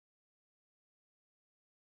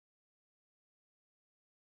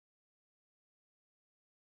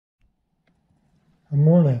Good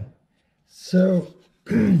morning. So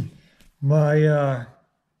my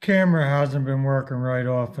camera hasn't been working right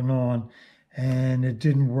off and on, and it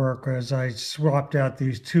didn't work as I swapped out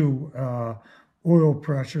these two oil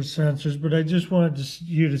pressure sensors, but I just wanted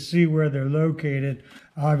you to see where they're located.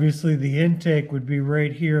 Obviously the intake would be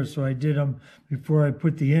right here, so I did them before I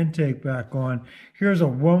put the intake back on. Here's a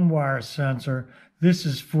one-wire sensor. This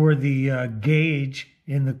is for the gauge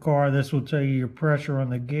in the car. This will tell you your pressure on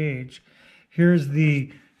the gauge. Here's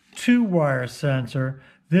the two-wire sensor.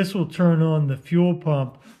 This will turn on the fuel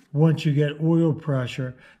pump once you get oil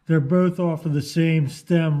pressure. They're both off of the same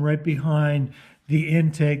stem right behind the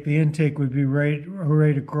intake. The intake would be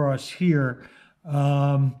right across here.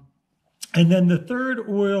 And then the third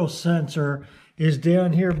oil sensor is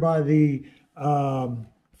down here by the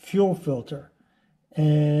fuel filter.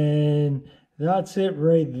 And that's it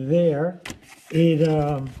right there.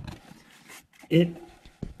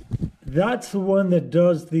 That's the one that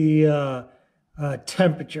does the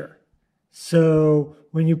temperature. So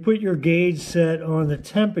when you put your gauge set on the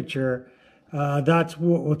temperature, that's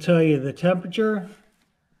what will tell you the temperature.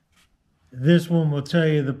 This one will tell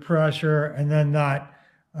you the pressure, and then that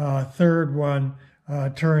third one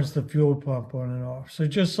turns the fuel pump on and off. So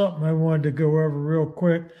just something I wanted to go over real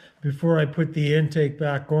quick before I put the intake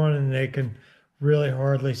back on, and they can really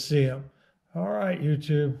hardly see them. All right,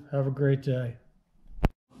 YouTube, have a great day.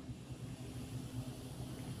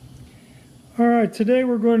 All right, today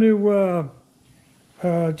we're going to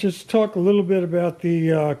just talk a little bit about the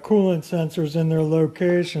coolant sensors and their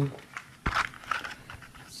location.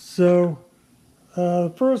 So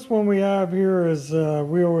the first one we have here is,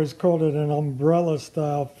 we always called it an umbrella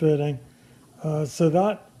style fitting. So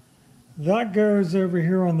that goes over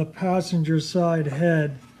here on the passenger side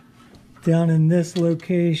head down in this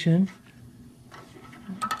location.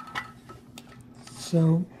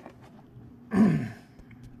 So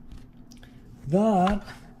that,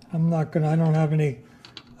 I don't have any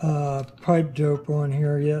pipe dope on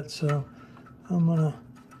here yet, so I'm gonna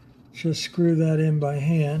just screw that in by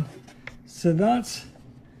hand. So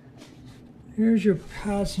here's your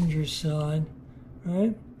passenger side,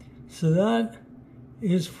 right? So that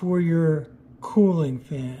is for your cooling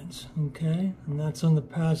fans, okay? And that's on the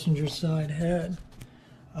passenger side head.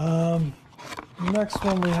 The next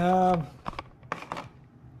one we have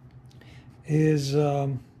is,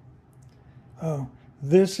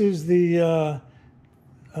 this is the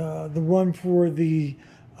one for the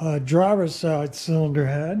driver's side cylinder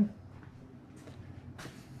head.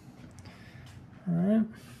 All right,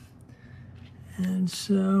 and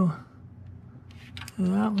so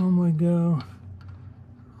that one would go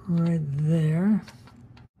right there.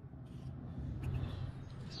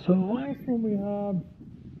 So the last one we have,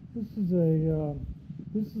 this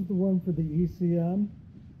is the one for the ECM.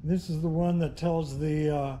 This is the one that tells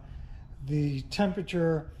the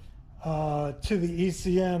temperature to the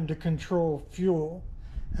ECM to control fuel.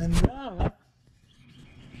 And that,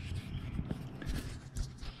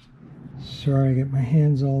 sorry, I get my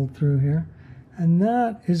hands all through here. And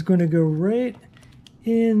that is going to go right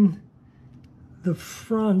in the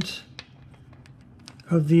front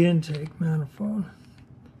of the intake manifold.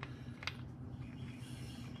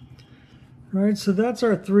 Right, so that's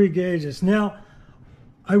our three gauges. Now,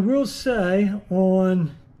 I will say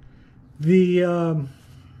on the on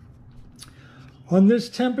this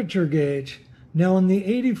temperature gauge, now on the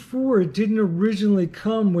 84, it didn't originally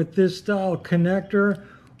come with this style connector.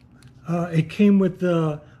 It came with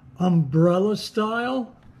the umbrella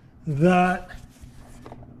style that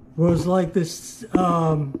was like this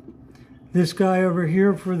this guy over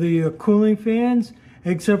here for the cooling fans,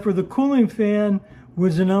 except for the cooling fan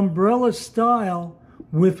was an umbrella style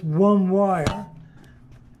with one wire.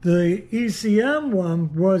 The ECM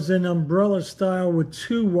one was an umbrella style with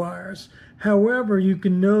two wires. However, you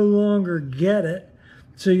can no longer get it,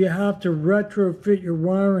 so you have to retrofit your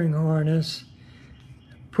wiring harness,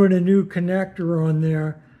 put a new connector on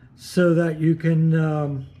there so that you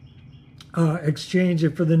can exchange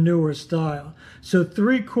it for the newer style. So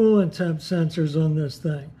 3 coolant temp sensors on this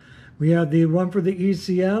thing. We have the one for the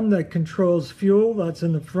ECM that controls fuel. That's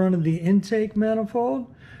in the front of the intake manifold.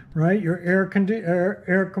 Right, your air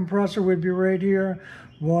compressor would be right here,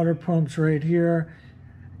 water pumps right here,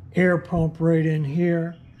 air pump right in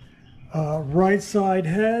here. Right side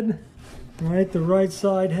head, right, the right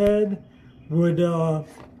side head would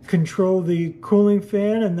control the cooling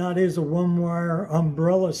fan, and that is a one-wire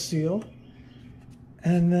umbrella seal.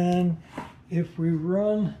 And then if we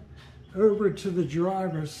run over to the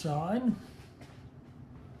driver's side,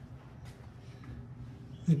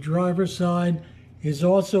 the driver's side is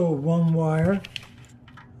also a one-wire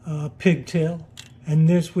pigtail, and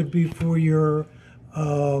this would be for your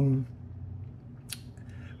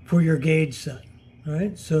gauge set,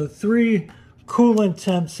 right? So 3 coolant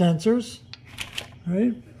temp sensors,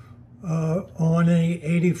 right, on a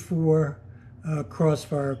 84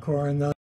 Crossfire car, and